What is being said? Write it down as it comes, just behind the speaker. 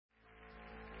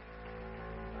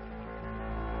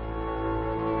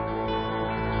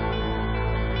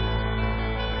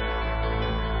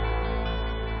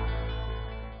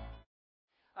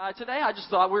Today I just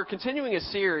thought we were continuing a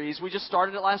series. We just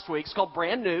started it last week. It's called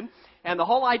Brand New. And the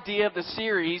whole idea of the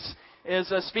series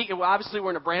is obviously we're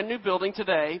in a brand new building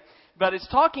today, but it's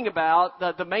talking about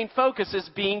the main focus is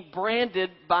being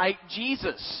branded by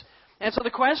Jesus. And so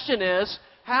the question is,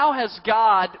 how has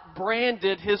God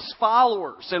branded His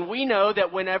followers? And we know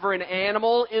that whenever an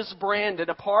animal is branded,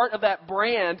 a part of that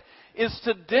brand is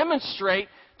to demonstrate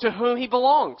to whom he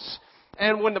belongs.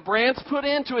 And when the brand's put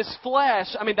into his flesh,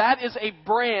 that is a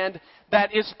brand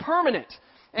that is permanent.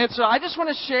 And so I just want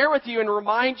to share with you and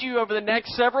remind you over the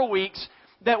next several weeks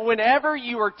that whenever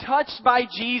you are touched by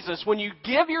Jesus, when you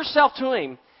give yourself to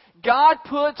Him, God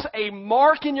puts a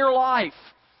mark in your life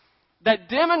that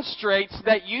demonstrates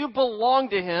that you belong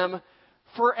to Him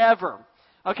forever.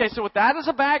 Okay, so with that as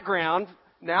a background,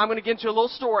 now I'm going to get into a little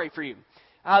story for you.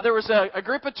 There was a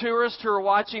group of tourists who were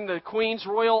watching the Queen's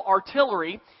Royal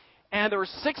Artillery, and there were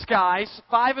 6 guys.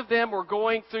 5 of them were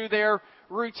going through their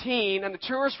routine, and the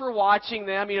tourists were watching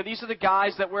them. You know, these are the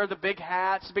guys that wear the big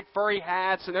hats, big furry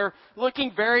hats, and they're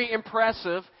looking very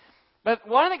impressive. But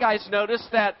one of the guys noticed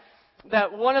that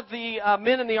one of the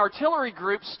men in the artillery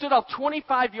group stood off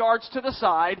 25 yards to the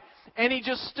side, and he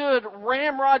just stood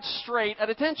ramrod straight at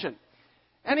attention.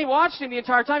 And he watched him the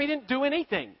entire time. He didn't do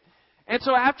anything. And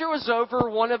so after it was over,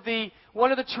 one of the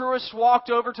tourists walked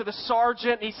over to the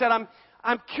sergeant, and he said,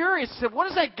 I'm curious. He said, what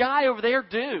does that guy over there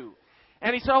do?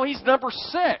 And he said, oh, he's number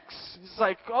 6. He's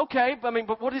like, okay,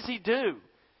 but what does he do?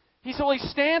 He said, well, he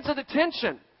stands at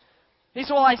attention. He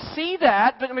said, well, I see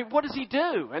that, but what does he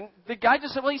do? And the guy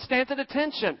just said, well, he stands at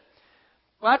attention.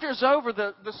 Well, after it was over,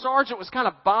 the sergeant was kind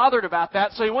of bothered about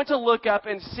that, so he went to look up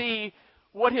and see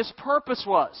what his purpose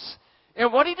was.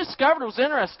 And what he discovered was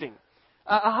interesting.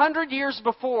 100 years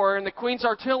before, in the Queen's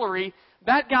Artillery,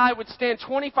 that guy would stand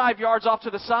 25 yards off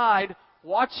to the side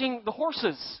watching the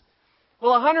horses.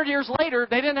 Well, 100 years later,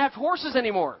 they didn't have horses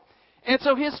anymore. And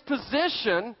so his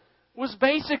position was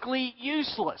basically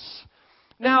useless.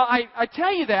 Now, I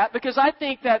tell you that because I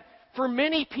think that for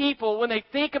many people, when they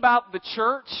think about the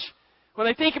church, when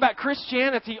they think about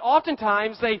Christianity,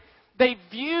 oftentimes they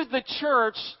view the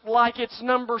church like it's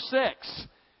number 6.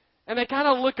 And they kind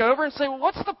of look over and say, well,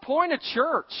 what's the point of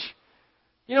church?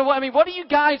 You know, what are you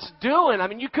guys doing?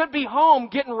 You could be home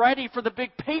getting ready for the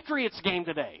big Patriots game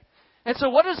today. And so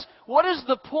what is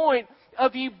the point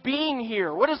of you being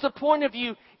here? What is the point of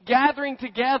you gathering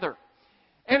together?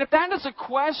 And if that is a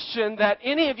question that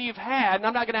any of you have had, and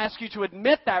I'm not going to ask you to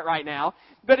admit that right now,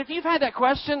 but if you've had that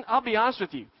question, I'll be honest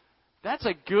with you, that's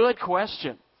a good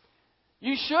question.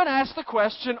 You should ask the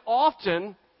question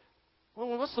often,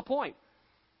 well, what's the point?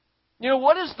 You know,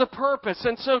 what is the purpose?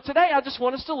 And so today I just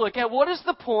want us to look at what is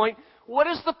the point, what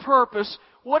is the purpose,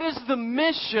 what is the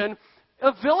mission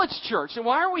of Village Church, and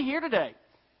why are we here today?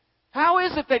 How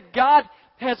is it that God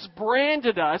has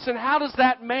branded us, and how does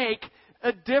that make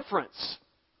a difference?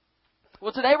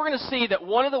 Well, today we're going to see that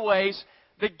one of the ways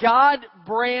that God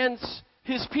brands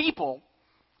His people,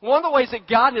 one of the ways that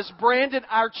God has branded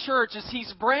our church is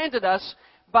He's branded us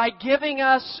by giving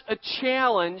us a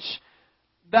challenge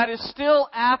that is still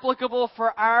applicable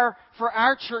for our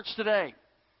church today.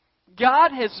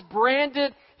 God has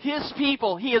branded His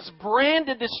people. He has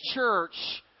branded this church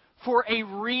for a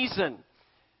reason.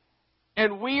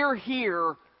 And we are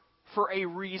here for a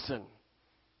reason.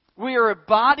 We are a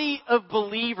body of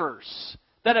believers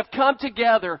that have come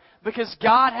together because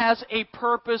God has a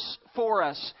purpose for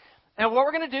us. And what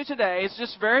we're going to do today is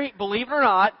just believe it or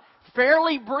not,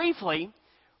 fairly briefly,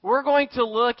 we're going to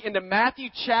look into Matthew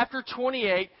chapter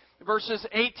 28, verses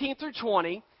 18 through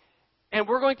 20, and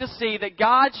we're going to see that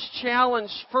God's challenge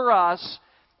for us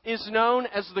is known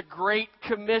as the Great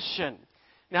Commission.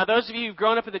 Now, those of you who've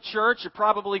grown up in the church are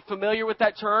probably familiar with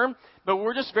that term, but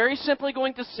we're just very simply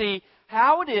going to see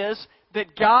how it is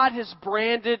that God has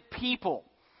branded people.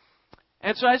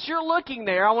 And so as you're looking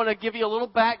there, I want to give you a little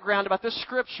background about this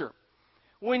scripture.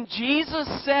 When Jesus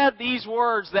said these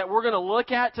words that we're going to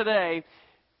look at today,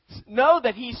 know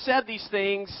that He said these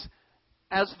things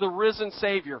as the risen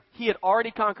Savior. He had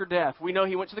already conquered death. We know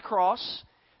He went to the cross.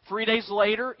 3 days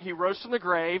later, He rose from the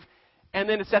grave. And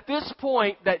then it's at this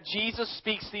point that Jesus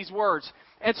speaks these words.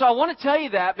 And so I want to tell you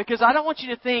that because I don't want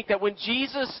you to think that when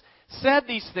Jesus said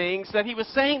these things, that He was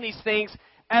saying these things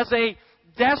as a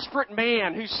desperate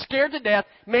man who's scared to death.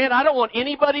 Man, I don't want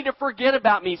anybody to forget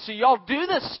about me. So y'all do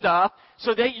this stuff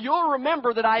so that you'll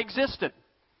remember that I existed.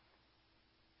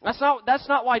 That's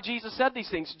not why Jesus said these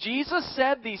things. Jesus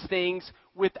said these things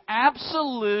with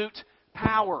absolute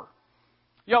power.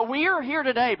 We are here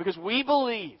today because we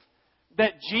believe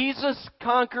that Jesus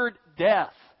conquered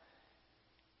death.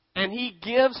 And He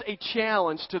gives a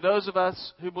challenge to those of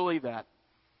us who believe that.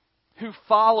 who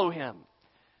follow Him.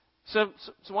 So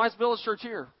why is Village Church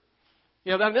here?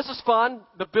 You know, this is fun.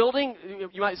 The building,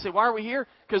 you might say, why are we here?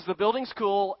 Because the building's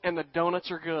cool and the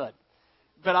donuts are good.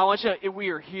 But I want you to, we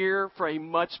are here for a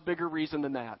much bigger reason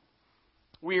than that.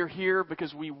 We are here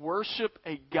because we worship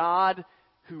a God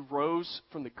who rose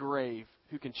from the grave,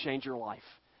 who can change your life.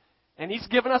 And He's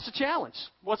given us a challenge.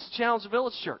 What's the challenge of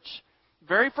Village Church?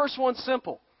 Very first one's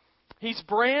simple. He's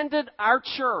branded our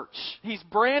church. He's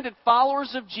branded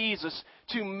followers of Jesus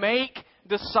to make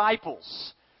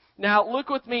disciples. Now, look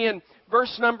with me in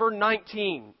verse number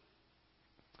 19.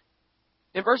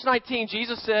 In verse 19,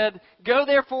 Jesus said, "Go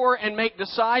therefore and make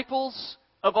disciples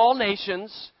of all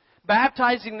nations,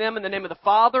 baptizing them in the name of the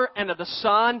Father and of the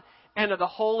Son and of the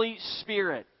Holy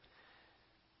Spirit."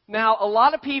 Now, a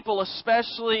lot of people,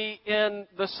 especially in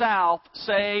the South,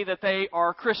 say that they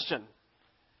are Christian.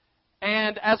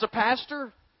 And as a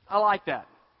pastor, I like that.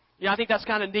 I think that's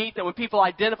kind of neat that when people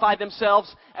identify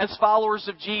themselves as followers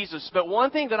of Jesus. But one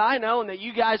thing that I know and that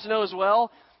you guys know as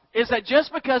well is that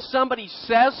just because somebody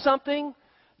says something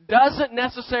doesn't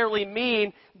necessarily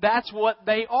mean that's what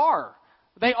they are.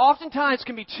 They oftentimes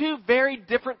can be two very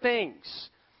different things.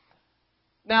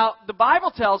 Now, the Bible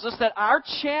tells us that our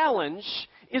challenge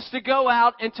is to go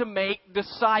out and to make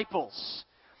disciples.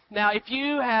 Now, if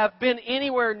you have been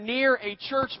anywhere near a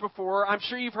church before, I'm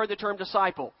sure you've heard the term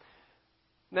disciple.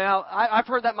 Now, I've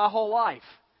heard that my whole life.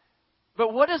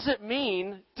 But what does it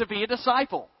mean to be a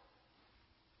disciple?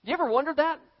 You ever wondered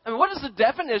that? I mean, what is the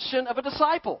definition of a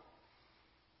disciple?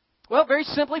 Well, very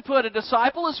simply put, a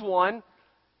disciple is one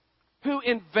who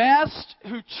invests,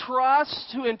 who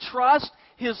entrusts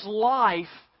his life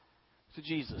to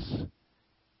Jesus.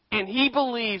 And he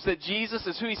believes that Jesus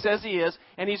is who He says He is,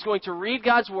 and he's going to read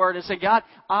God's Word and say, God,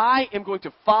 I am going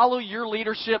to follow your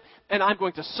leadership, and I'm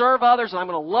going to serve others, and I'm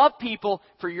going to love people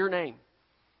for your name.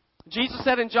 Jesus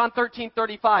said in John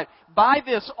 13:35, "By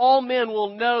this all men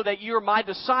will know that you are my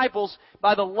disciples,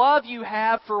 by the love you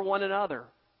have for one another."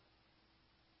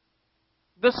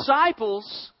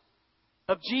 Disciples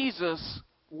of Jesus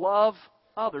love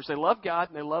others. They love God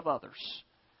and they love others.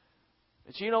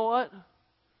 But you know what?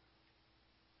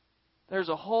 There's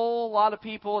a whole lot of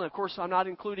people, and of course I'm not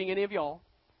including any of y'all,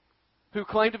 who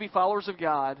claim to be followers of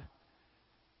God.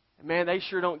 And man, they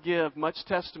sure don't give much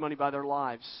testimony by their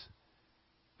lives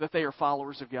that they are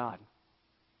followers of God.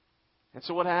 And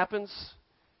so what happens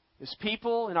is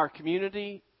people in our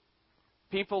community,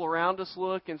 people around us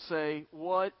look and say,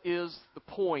 what is the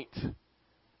point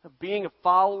of being a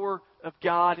follower of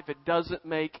God if it doesn't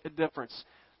make a difference?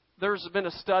 There's been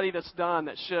a study that's done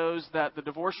that shows that the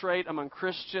divorce rate among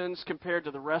Christians compared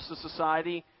to the rest of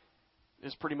society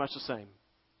is pretty much the same.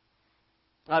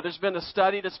 There's been a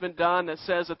study that's been done that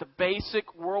says that the basic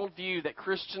worldview that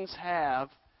Christians have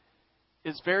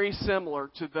is very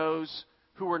similar to those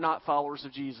who are not followers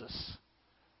of Jesus.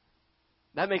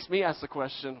 That makes me ask the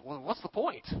question, well, what's the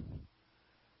point?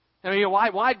 I mean,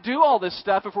 why do all this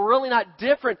stuff if we're really not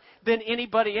different than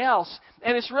anybody else?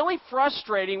 And it's really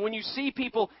frustrating when you see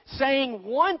people saying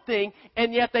one thing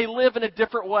and yet they live in a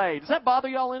different way. Does that bother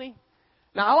y'all any?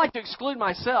 Now, I like to exclude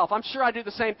myself. I'm sure I do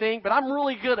the same thing, but I'm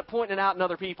really good at pointing it out in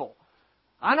other people.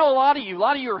 I know a lot of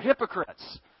you are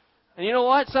hypocrites. And you know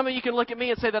what? Some of you can look at me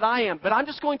and say that I am, but I'm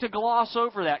just going to gloss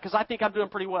over that because I think I'm doing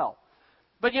pretty well.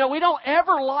 But, we don't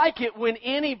ever like it when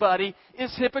anybody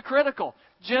is hypocritical.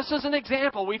 Just as an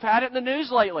example, we've had it in the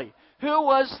news lately. Who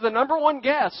was the number one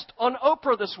guest on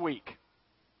Oprah this week?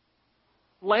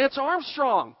 Lance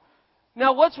Armstrong.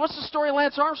 Now, what's the story of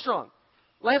Lance Armstrong?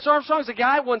 Lance Armstrong is a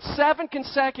guy who won 7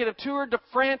 consecutive Tour de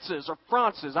France's, I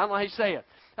don't know how you say it.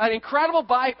 An incredible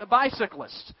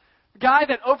bicyclist. A guy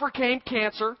that overcame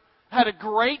cancer, had a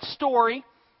great story,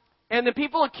 and the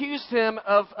people accused him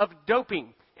of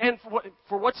doping. And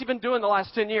for what's he been doing the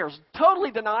last 10 years?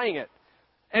 Totally denying it.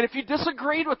 And if you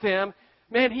disagreed with him,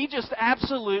 man, he just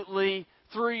absolutely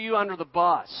threw you under the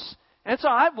bus. And so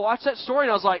I watched that story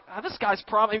and I was like, this guy's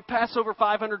probably passed over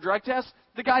 500 drug tests.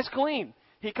 The guy's clean.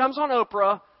 He comes on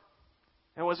Oprah,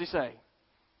 and what does he say?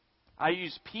 I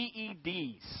use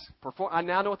PEDs. I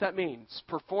now know what that means.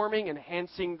 Performing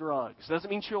enhancing drugs. Doesn't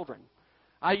mean children.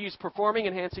 I use performing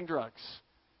enhancing drugs.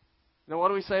 Now, what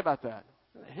do we say about that?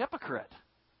 A hypocrite.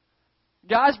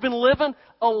 Guy's been living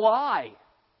a lie.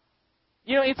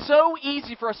 It's so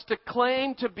easy for us to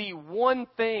claim to be one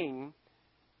thing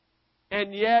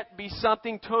and yet be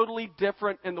something totally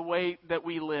different in the way that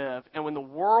we live. And when the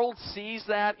world sees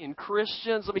that in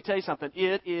Christians, let me tell you something,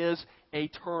 it is a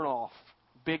turnoff,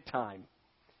 big time.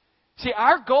 See,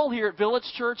 our goal here at Village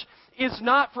Church is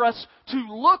not for us to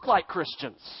look like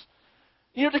Christians.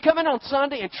 To come in on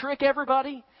Sunday and trick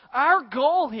everybody. Our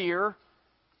goal here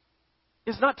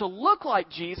is not to look like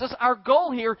Jesus. Our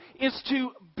goal here is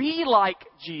to be like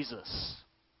Jesus.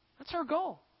 That's our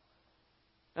goal.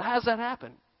 Now, how does that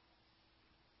happen?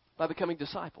 By becoming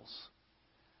disciples.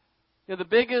 You know, the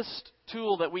biggest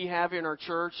tool that we have in our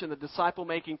church in the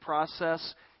disciple-making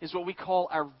process is what we call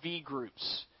our V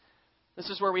groups. This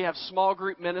is where we have small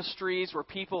group ministries where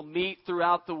people meet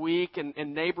throughout the week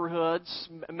in neighborhoods,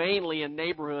 mainly in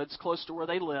neighborhoods close to where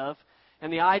they live.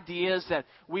 And the idea is that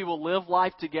we will live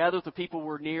life together with the people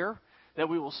we're near, that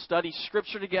we will study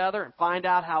Scripture together and find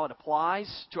out how it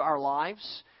applies to our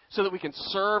lives, so that we can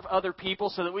serve other people,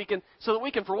 so that we can,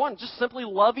 for one, just simply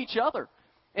love each other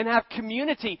and have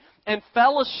community and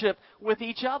fellowship with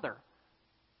each other.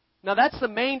 Now, that's the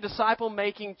main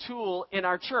disciple-making tool in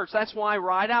our church. That's why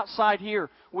right outside here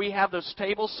we have those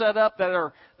tables set up that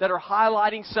are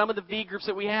highlighting some of the V groups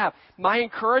that we have. My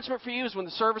encouragement for you is when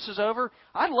the service is over,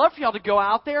 I'd love for y'all to go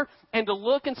out there and to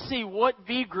look and see what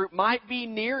V group might be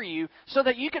near you so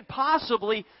that you could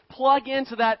possibly plug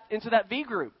into that V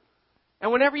group.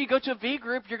 And whenever you go to a V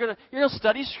group, you're going to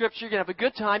study Scripture, you're going to have a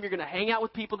good time, you're going to hang out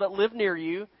with people that live near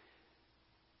you.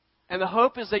 And the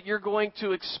hope is that you're going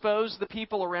to expose the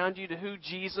people around you to who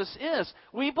Jesus is.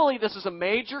 We believe this is a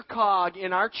major cog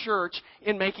in our church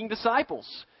in making disciples.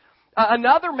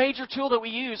 Another major tool that we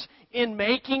use in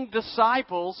making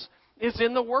disciples is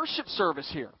in the worship service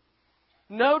here.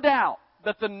 No doubt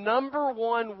that the number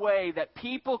one way that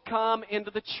people come into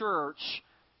the church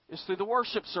is through the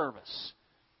worship service.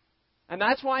 And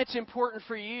that's why it's important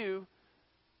for you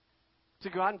to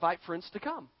go out and invite friends to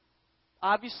come.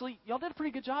 Obviously, y'all did a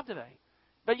pretty good job today.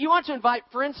 But you want to invite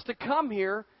friends to come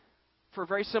here for a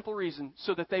very simple reason,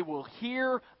 so that they will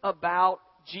hear about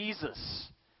Jesus.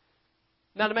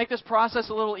 Now, to make this process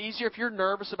a little easier, if you're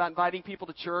nervous about inviting people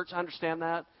to church, I understand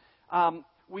that.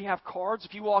 We have cards.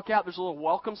 If you walk out, there's a little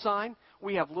welcome sign.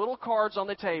 We have little cards on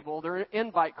the table. They're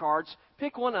invite cards.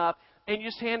 Pick one up, and you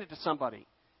just hand it to somebody.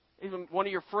 Even one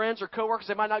of your friends or coworkers,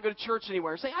 they might not go to church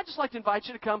anywhere. Say, I'd just like to invite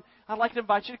you to come. I'd like to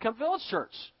invite you to come to Village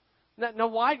Church. Now,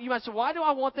 why? You might say, why do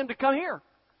I want them to come here?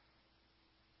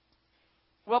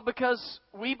 Well, because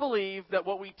we believe that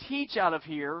what we teach out of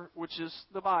here, which is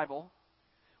the Bible,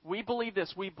 we believe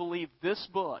this. We believe this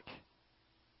book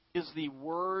is the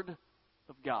Word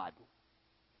of God.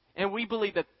 And we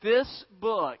believe that this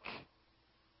book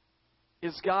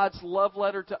is God's love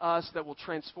letter to us that will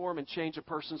transform and change a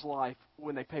person's life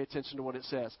when they pay attention to what it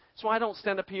says. So I don't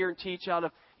stand up here and teach out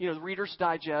of, the Reader's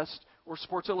Digest or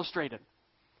Sports Illustrated.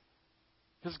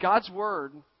 Because God's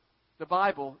Word, the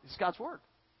Bible, is God's Word.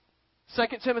 2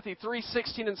 Timothy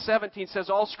 3:16 and 17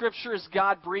 says, all Scripture is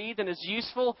God-breathed and is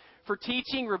useful for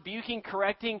teaching, rebuking,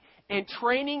 correcting, and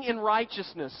training in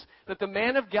righteousness, that the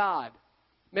man of God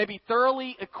may be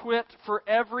thoroughly equipped for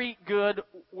every good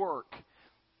work.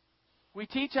 We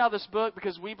teach out of this book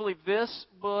because we believe this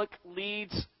book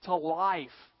leads to life.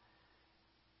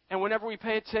 And whenever we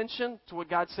pay attention to what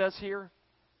God says here,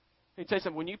 let me tell you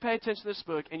something. When you pay attention to this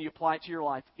book and you apply it to your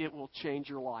life, it will change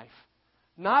your life.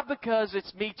 Not because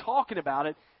it's me talking about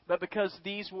it, but because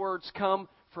these words come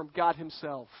from God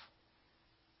Himself.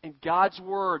 And God's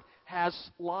Word has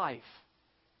life.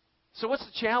 So what's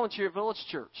the challenge here at Village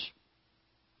Church?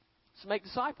 It's to make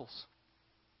disciples.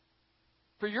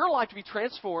 For your life to be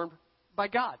transformed by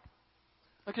God.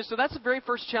 Okay, so that's the very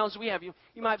first challenge we have. You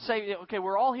might say, okay,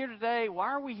 we're all here today.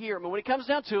 Why are we here? When it comes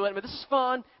down to it, this is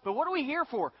fun, but what are we here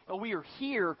for? Well, we are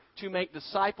here to make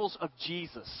disciples of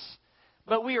Jesus.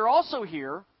 But we are also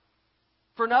here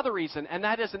for another reason, and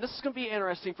that is, and this is going to be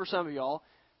interesting for some of y'all,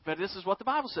 but this is what the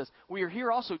Bible says. We are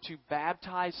here also to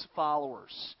baptize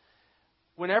followers.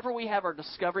 Whenever we have our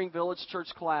Discovering Village Church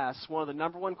class, one of the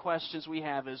number one questions we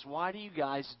have is, why do you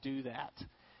guys do that?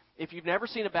 If you've never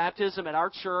seen a baptism at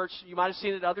our church, you might have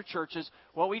seen it at other churches.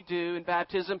 What we do in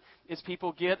baptism is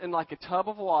people get in like a tub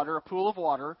of water, a pool of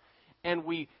water, and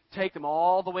we take them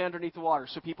all the way underneath the water.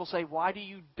 So people say, why do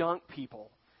you dunk people?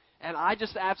 And I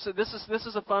just absolutely, this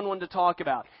is a fun one to talk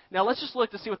about. Now let's just look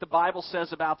to see what the Bible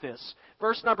says about this.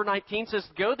 Verse number 19 says,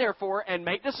 go therefore and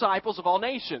make disciples of all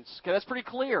nations. Okay, that's pretty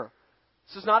clear.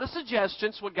 This is not a suggestion.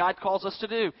 It's what God calls us to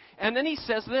do. And then He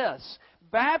says this,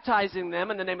 baptizing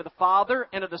them in the name of the Father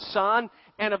and of the Son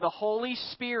and of the Holy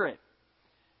Spirit.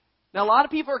 Now, a lot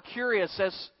of people are curious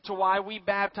as to why we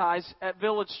baptize at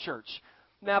Village Church.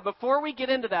 Now, before we get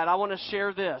into that, I want to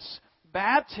share this.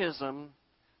 Baptism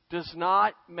does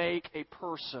not make a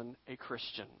person a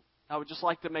Christian. I would just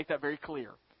like to make that very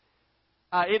clear.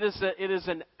 It is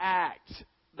an act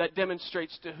that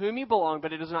demonstrates to whom you belong,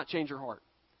 but it does not change your heart.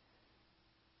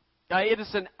 It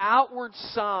is an outward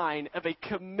sign of a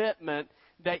commitment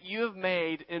that you have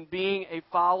made in being a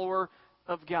follower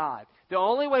of God. The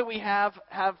only way we have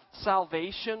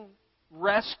salvation,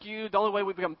 rescue, the only way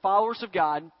we become followers of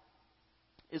God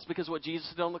is because of what Jesus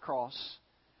did on the cross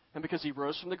and because He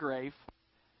rose from the grave.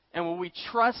 And when we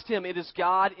trust Him, it is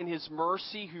God in His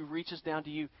mercy who reaches down to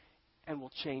you and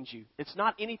will change you. It's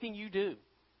not anything you do.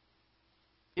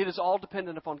 It is all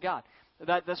dependent upon God.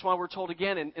 That's why we're told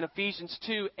again in Ephesians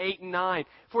 2, 8 and 9.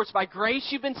 For it's by grace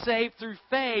you've been saved through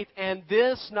faith, and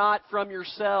this not from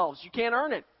yourselves. You can't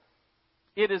earn it.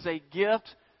 It is a gift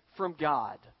from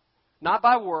God, not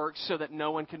by works, so that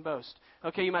no one can boast.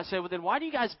 Okay, you might say, well then why do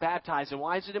you guys baptize, and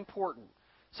why is it important?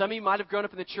 Some of you might have grown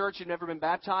up in the church, you've never been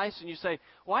baptized, and you say,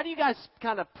 why do you guys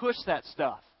kind of push that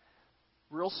stuff?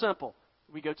 Real simple.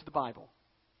 We go to the Bible.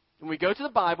 When we go to the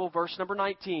Bible, verse number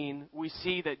 19, we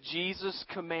see that Jesus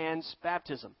commands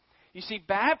baptism. You see,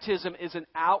 baptism is an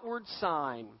outward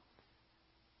sign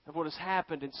of what has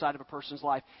happened inside of a person's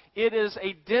life. It is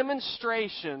a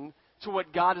demonstration to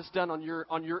what God has done on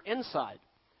your inside.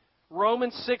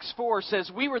 Romans 6:4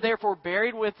 says, we were therefore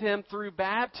buried with Him through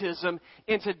baptism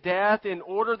into death, in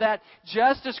order that,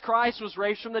 just as Christ was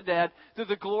raised from the dead, through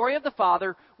the glory of the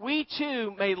Father, we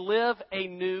too may live a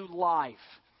new life.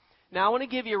 Now, I want to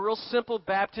give you a real simple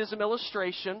baptism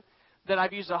illustration that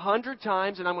I've used 100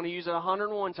 times, and I'm going to use it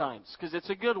 101 times, because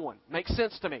it's a good one. Makes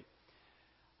sense to me.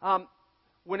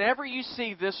 Whenever you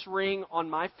see this ring on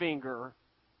my finger,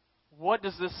 what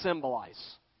does this symbolize?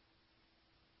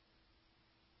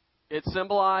 It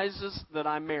symbolizes that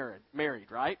I'm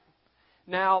married, right?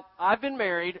 Now, I've been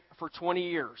married for 20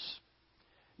 years.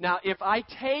 Now, if I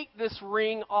take this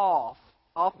ring off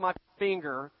my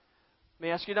finger, let me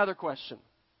ask you another question.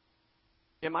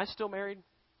 Am I still married?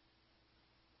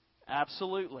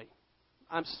 Absolutely.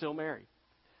 I'm still married.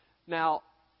 Now,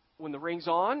 when the ring's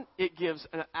on, it gives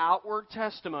an outward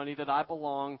testimony that I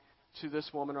belong to this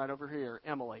woman right over here,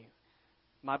 Emily,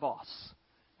 my boss.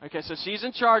 Okay, so she's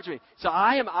in charge of me. So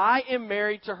I am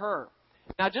married to her.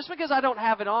 Now, just because I don't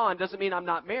have it on doesn't mean I'm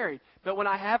not married. But when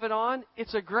I have it on,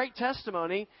 it's a great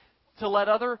testimony to let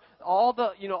all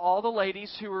the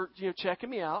ladies who are checking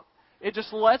me out. It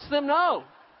just lets them know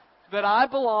that I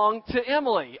belong to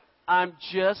Emily. I'm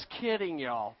just kidding,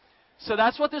 y'all. So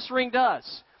that's what this ring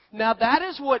does. Now, that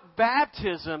is what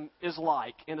baptism is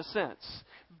like, in a sense.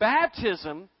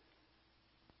 Baptism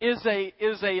is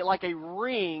like a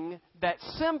ring that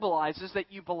symbolizes that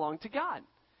you belong to God.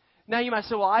 Now, you might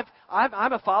say, well,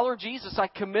 I'm a follower of Jesus. I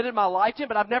committed my life to Him,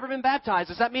 but I've never been baptized.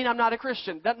 Does that mean I'm not a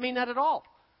Christian? Doesn't mean that at all.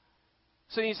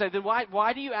 So you say, then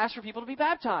why do you ask for people to be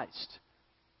baptized?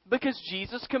 Because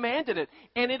Jesus commanded it.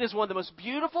 And it is one of the most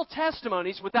beautiful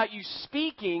testimonies without you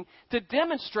speaking to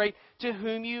demonstrate to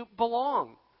whom you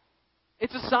belong.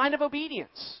 It's a sign of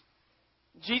obedience.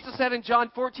 Jesus said in John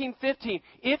 14:15,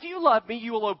 if you love me,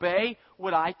 you will obey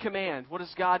what I command. What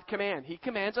does God command? He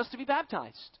commands us to be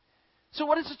baptized. So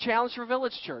what is the challenge for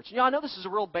Village Church? I know this is a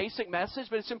real basic message,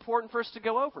 but it's important for us to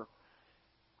go over.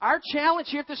 Our challenge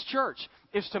here at this church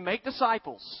is to make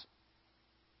disciples.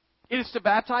 It is to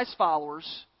baptize followers.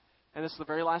 And this is the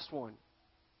very last one.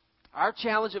 Our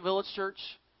challenge at Village Church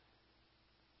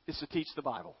is to teach the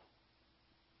Bible.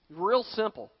 Real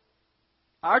simple.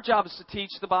 Our job is to teach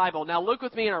the Bible. Now look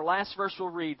with me in our last verse we'll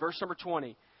read, verse number 20.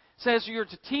 It says, you're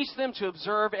to teach them to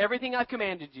observe everything I've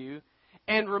commanded you,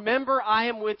 and remember I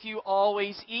am with you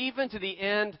always, even to the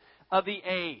end of the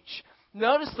age.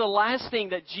 Notice the last thing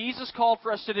that Jesus called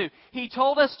for us to do. He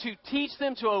told us to teach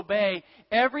them to obey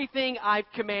everything I've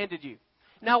commanded you.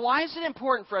 Now, why is it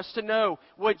important for us to know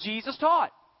what Jesus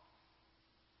taught?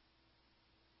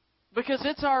 Because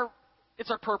it's our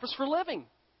purpose for living.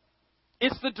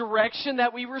 It's the direction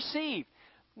that we receive.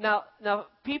 Now,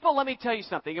 people, let me tell you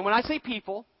something. And when I say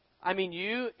people, I mean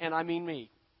you and I mean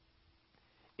me.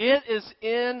 It is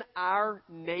in our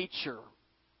nature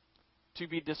to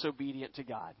be disobedient to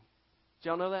God. Did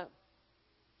y'all know that?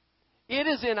 It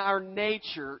is in our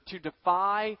nature to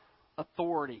defy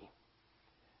authority.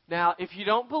 Now, if you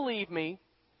don't believe me,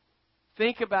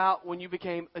 think about when you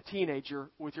became a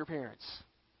teenager with your parents.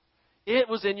 It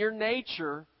was in your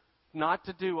nature not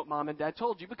to do what mom and dad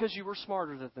told you because you were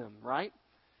smarter than them, right?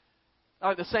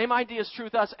 The same idea is true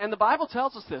with us. And the Bible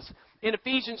tells us this. In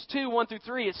Ephesians 2, 1 through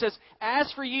 3, it says,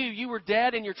 as for you, you were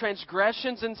dead in your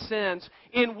transgressions and sins,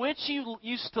 in which you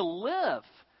used to live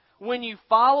when you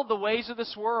followed the ways of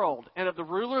this world and of the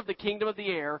ruler of the kingdom of the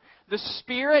air, the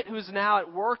Spirit who is now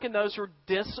at work in those who are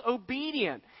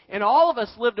disobedient. And all of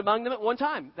us lived among them at one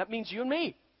time. That means you and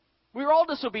me. We were all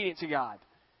disobedient to God.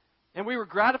 And we were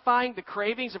gratifying the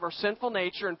cravings of our sinful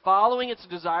nature and following its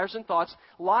desires and thoughts.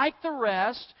 Like the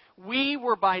rest, we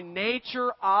were by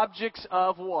nature objects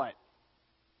of what?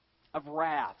 Of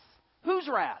wrath. Whose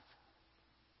wrath?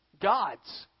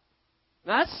 God's.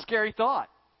 Now, that's a scary thought.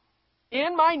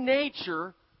 In my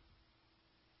nature,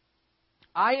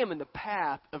 I am in the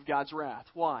path of God's wrath.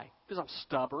 Why? Because I'm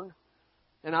stubborn,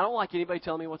 and I don't like anybody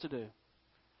telling me what to do.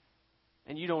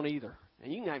 And you don't either.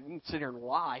 And you can sit here and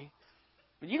lie.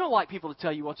 But you don't like people to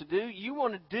tell you what to do. You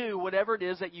want to do whatever it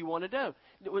is that you want to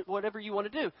do. Whatever you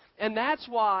want to do. And that's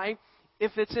why,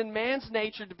 if it's in man's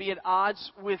nature to be at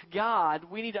odds with God,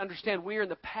 we need to understand we are in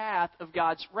the path of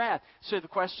God's wrath. So the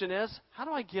question is, how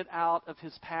do I get out of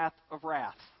His path of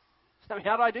wrath? I mean,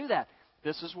 how do I do that?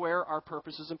 This is where our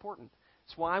purpose is important.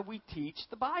 It's why we teach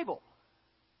the Bible.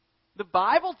 The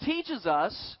Bible teaches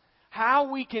us how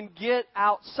we can get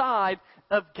outside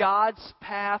of God's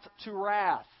path to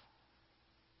wrath.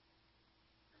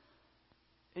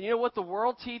 And you know what the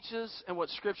world teaches and what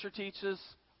Scripture teaches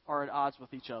are at odds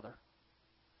with each other.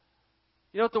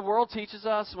 You know what the world teaches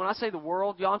us? When I say the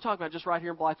world, y'all, I'm talking about just right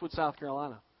here in Blythewood, South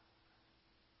Carolina.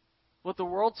 What the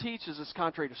world teaches is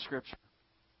contrary to Scripture.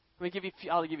 I'll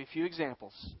give you a few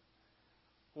examples.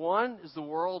 One is the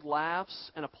world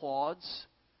laughs and applauds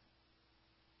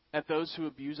at those who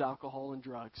abuse alcohol and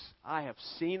drugs. I have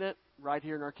seen it right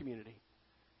here in our community.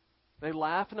 They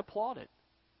laugh and applaud it.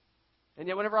 And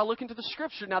yet whenever I look into the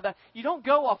Scripture, now that you don't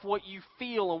go off what you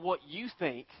feel and what you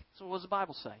think. So what does the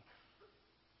Bible say?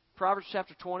 Proverbs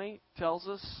chapter 20 tells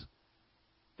us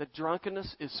that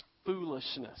drunkenness is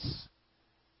foolishness.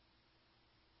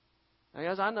 Now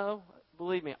guys, I know,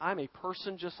 believe me, I'm a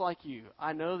person just like you.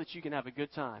 I know that you can have a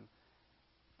good time.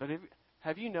 But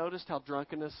have you noticed how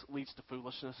drunkenness leads to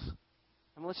foolishness?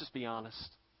 I mean, let's just be honest.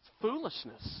 It's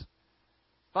foolishness.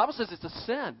 The Bible says it's a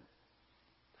sin.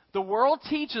 The world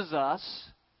teaches us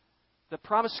that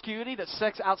promiscuity, that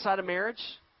sex outside of marriage,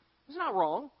 is not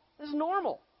wrong. It's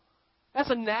normal. That's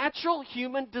a natural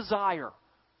human desire.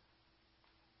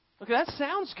 Okay, that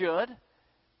sounds good.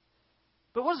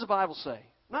 But what does the Bible say?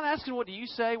 I'm not asking what do you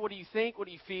say, what do you think, what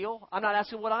do you feel. I'm not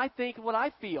asking what I think and what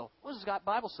I feel. What does the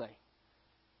Bible say?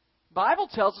 The Bible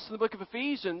tells us in the book of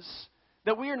Ephesians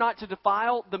that we are not to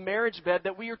defile the marriage bed,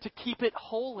 that we are to keep it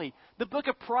holy. The book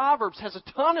of Proverbs has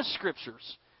a ton of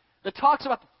scriptures that talks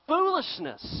about the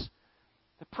foolishness,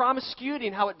 the promiscuity,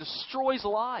 and how it destroys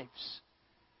lives.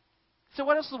 So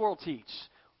what else does the world teach?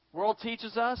 The world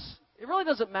teaches us it really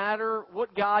doesn't matter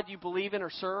what God you believe in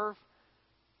or serve,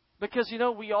 because, you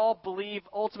know, we all believe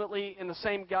ultimately in the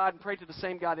same God and pray to the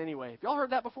same God anyway. Have you all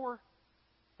heard that before?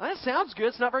 Now, that sounds good.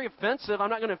 It's not very offensive. I'm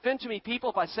not going to offend too many people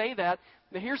if I say that.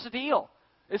 Now, here's the deal.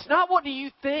 It's not what do you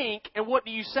think and what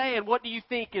do you say and what do you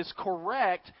think is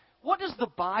correct. What does the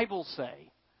Bible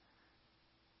say?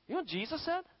 You know what Jesus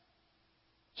said?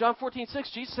 John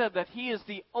 14:6, Jesus said that He is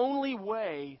the only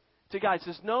way to God. He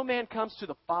says, no man comes to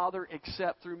the Father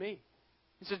except through me.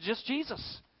 He said, just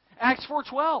Jesus. Acts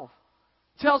 4:12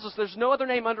 tells us there's no other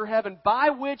name under heaven by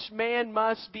which man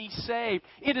must be saved.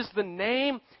 It is the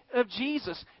name of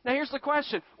Jesus. Now here's the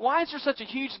question. Why is there such a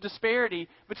huge disparity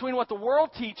between what the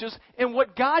world teaches and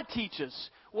what God teaches?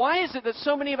 Why is it that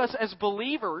so many of us as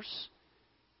believers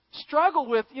struggle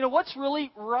with, what's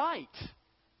really right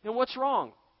and what's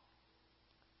wrong?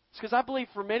 It's because I believe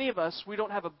for many of us, we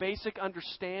don't have a basic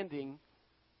understanding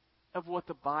of what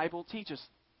the Bible teaches.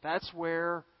 That's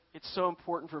where it's so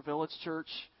important for Village Church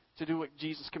to do what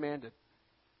Jesus commanded,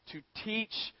 to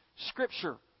teach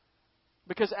Scripture.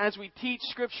 Because as we teach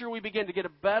Scripture, we begin to get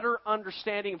a better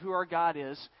understanding of who our God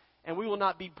is, and we will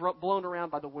not be blown around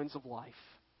by the winds of life.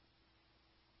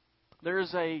 There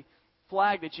is a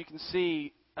flag that you can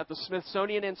see at the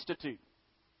Smithsonian Institute.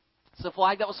 It's a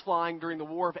flag that was flying during the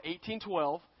War of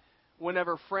 1812,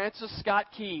 whenever Francis Scott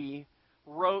Key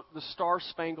wrote the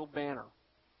Star-Spangled Banner.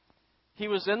 He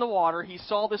was in the water. He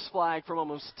saw this flag from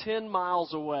almost 10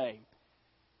 miles away.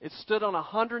 It stood on a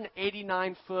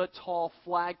 189-foot tall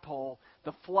flagpole.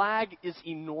 The flag is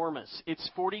enormous. It's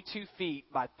 42 feet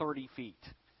by 30 feet.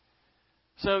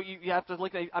 So you have to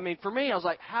look at it. For me, I was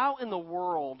like, how in the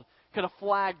world could a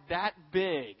flag that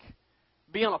big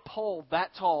be on a pole that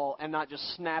tall and not just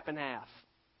snap in half?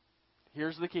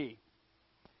 Here's the key.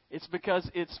 It's because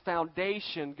its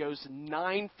foundation goes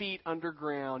 9 feet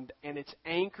underground, and it's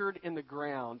anchored in the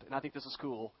ground, and I think this is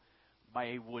cool, by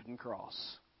a wooden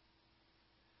cross.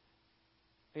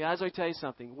 Hey guys, let me tell you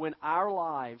something. When our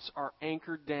lives are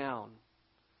anchored down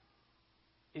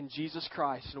in Jesus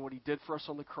Christ and what He did for us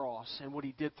on the cross and what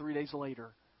He did 3 days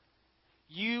later,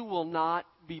 you will not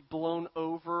be blown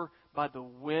over by the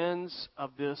winds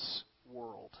of this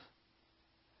world.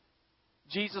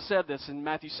 Jesus said this in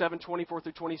Matthew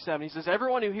 7:24-27. He says,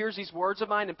 everyone who hears these words of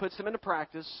mine and puts them into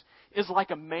practice is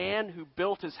like a man who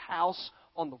built his house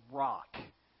on the rock.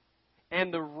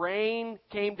 and the rain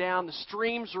came down, the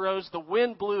streams rose, the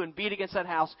wind blew and beat against that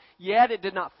house, yet it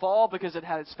did not fall because it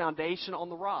had its foundation on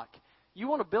the rock. You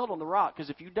want to build on the rock, because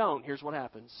if you don't, here's what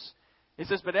happens. It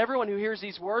says, but everyone who hears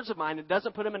these words of mine and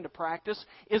doesn't put them into practice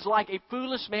is like a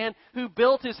foolish man who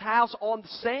built his house on the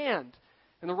sand.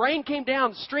 And the rain came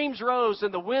down, the streams rose,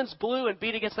 and the winds blew and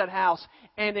beat against that house,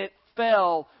 and it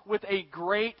fell with a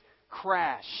great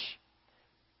crash.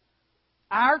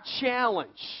 Our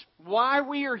challenge, why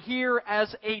we are here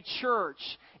as a church,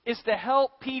 is to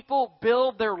help people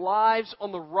build their lives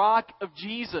on the rock of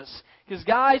Jesus. Because,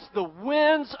 guys, the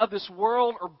winds of this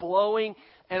world are blowing,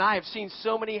 and I have seen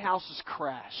so many houses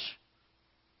crash.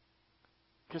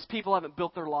 Because people haven't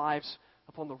built their lives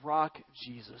upon the rock of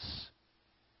Jesus.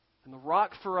 And the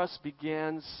rock for us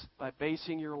begins by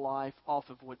basing your life off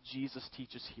of what Jesus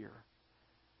teaches here.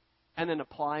 And then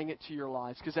applying it to your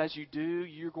lives. Because as you do,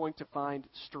 you're going to find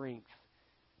strength.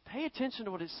 Pay attention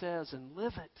to what it says and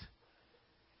live it.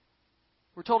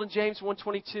 We're told in James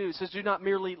 1:22, it says, do not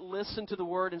merely listen to the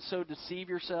word and so deceive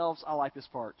yourselves. I like this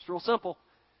part. It's real simple.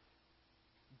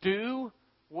 Do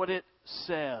what it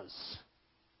says.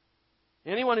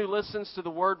 Anyone who listens to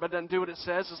the word but doesn't do what it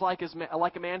says is like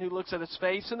a man who looks at his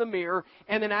face in the mirror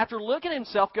and then after looking at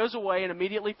himself goes away and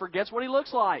immediately forgets what he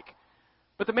looks like.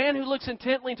 But the man who looks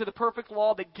intently into the perfect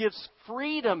law that gives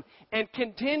freedom and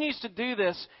continues to do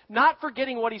this, not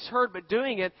forgetting what he's heard but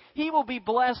doing it, he will be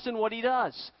blessed in what he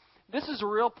does. This is a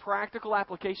real practical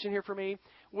application here for me.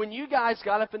 When you guys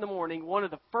got up in the morning, one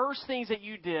of the first things that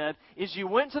you did is you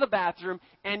went to the bathroom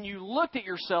and you looked at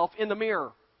yourself in the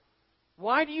mirror.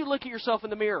 Why do you look at yourself in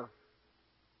the mirror?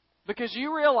 Because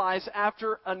you realize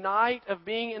after a night of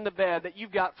being in the bed that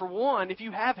you've got, for one, if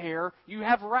you have hair, you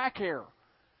have rack hair.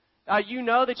 You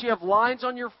know that you have lines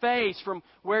on your face from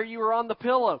where you were on the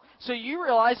pillow. So you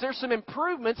realize there's some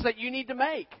improvements that you need to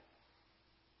make.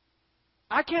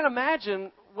 I can't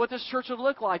imagine what this church would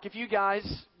look like if you guys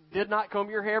did not comb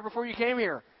your hair before you came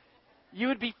here. You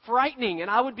would be frightening, and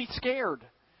I would be scared.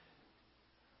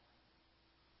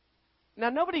 Now,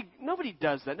 nobody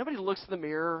does that. Nobody looks in the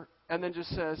mirror and then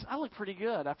just says, I look pretty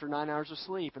good after 9 hours of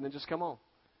sleep, and then just come on.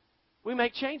 We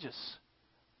make changes.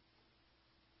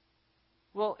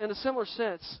 Well, in a similar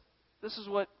sense, this is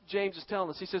what James is telling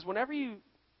us. He says, whenever you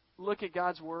look at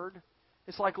God's Word,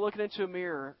 it's like looking into a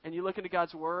mirror, and you look into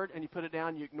God's Word, and you put it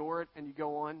down, you ignore it, and you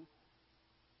go on.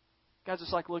 Guys,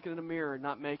 it's like looking in a mirror and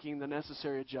not making the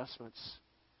necessary adjustments.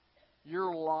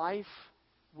 Your life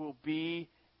will be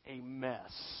a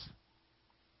mess.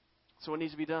 So what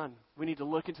needs to be done? We need to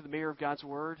look into the mirror of God's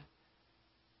Word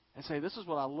and say, this is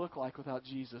what I look like without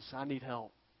Jesus. I need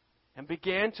help. And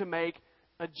begin to make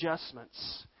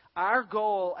adjustments. Our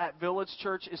goal at Village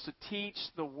Church is to teach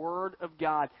the Word of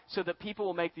God so that people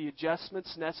will make the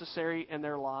adjustments necessary in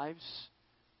their lives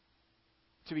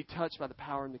to be touched by the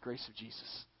power and the grace of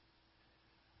Jesus.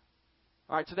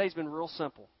 All right, today's been real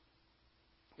simple.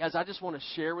 Guys, I just want to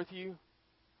share with you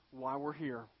why we're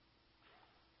here.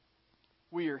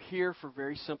 We are here for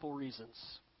very simple reasons.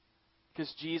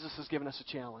 Because Jesus has given us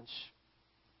a challenge.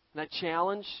 And that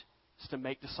challenge is to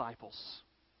make disciples.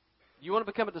 You want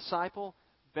to become a disciple?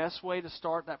 Best way to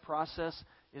start that process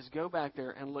is go back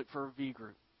there and look for a V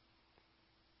group.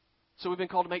 So we've been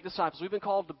called to make disciples. We've been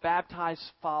called to baptize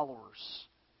followers.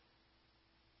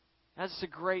 It's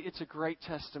a great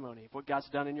testimony of what God's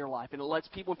done in your life. And it lets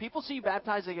people, when people see you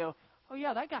baptized, they go, oh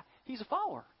yeah, that guy, he's a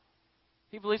follower.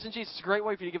 He believes in Jesus. It's a great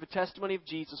way for you to give a testimony of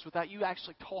Jesus without you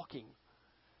actually talking.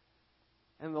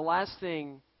 And the last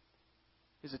thing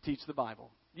is to teach the Bible.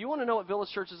 You want to know what Village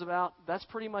Church is about? That's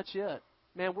pretty much it.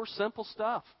 Man, we're simple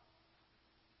stuff.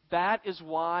 That is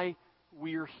why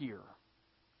we're here.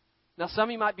 Now, some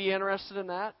of you might be interested in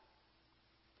that.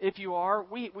 If you are,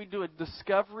 we do a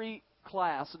discovery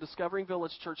class, a Discovering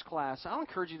Village Church class. I'll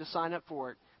encourage you to sign up for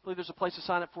it. I believe there's a place to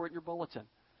sign up for it in your bulletin.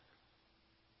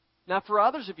 Now, for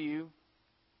others of you,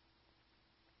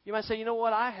 you might say, you know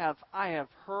what, I have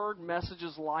heard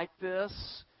messages like this,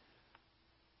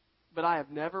 but I have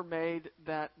never made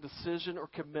that decision or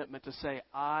commitment to say,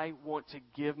 I want to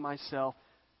give myself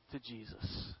to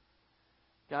Jesus.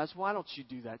 Guys, why don't you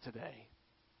do that today?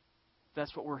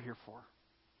 That's what we're here for.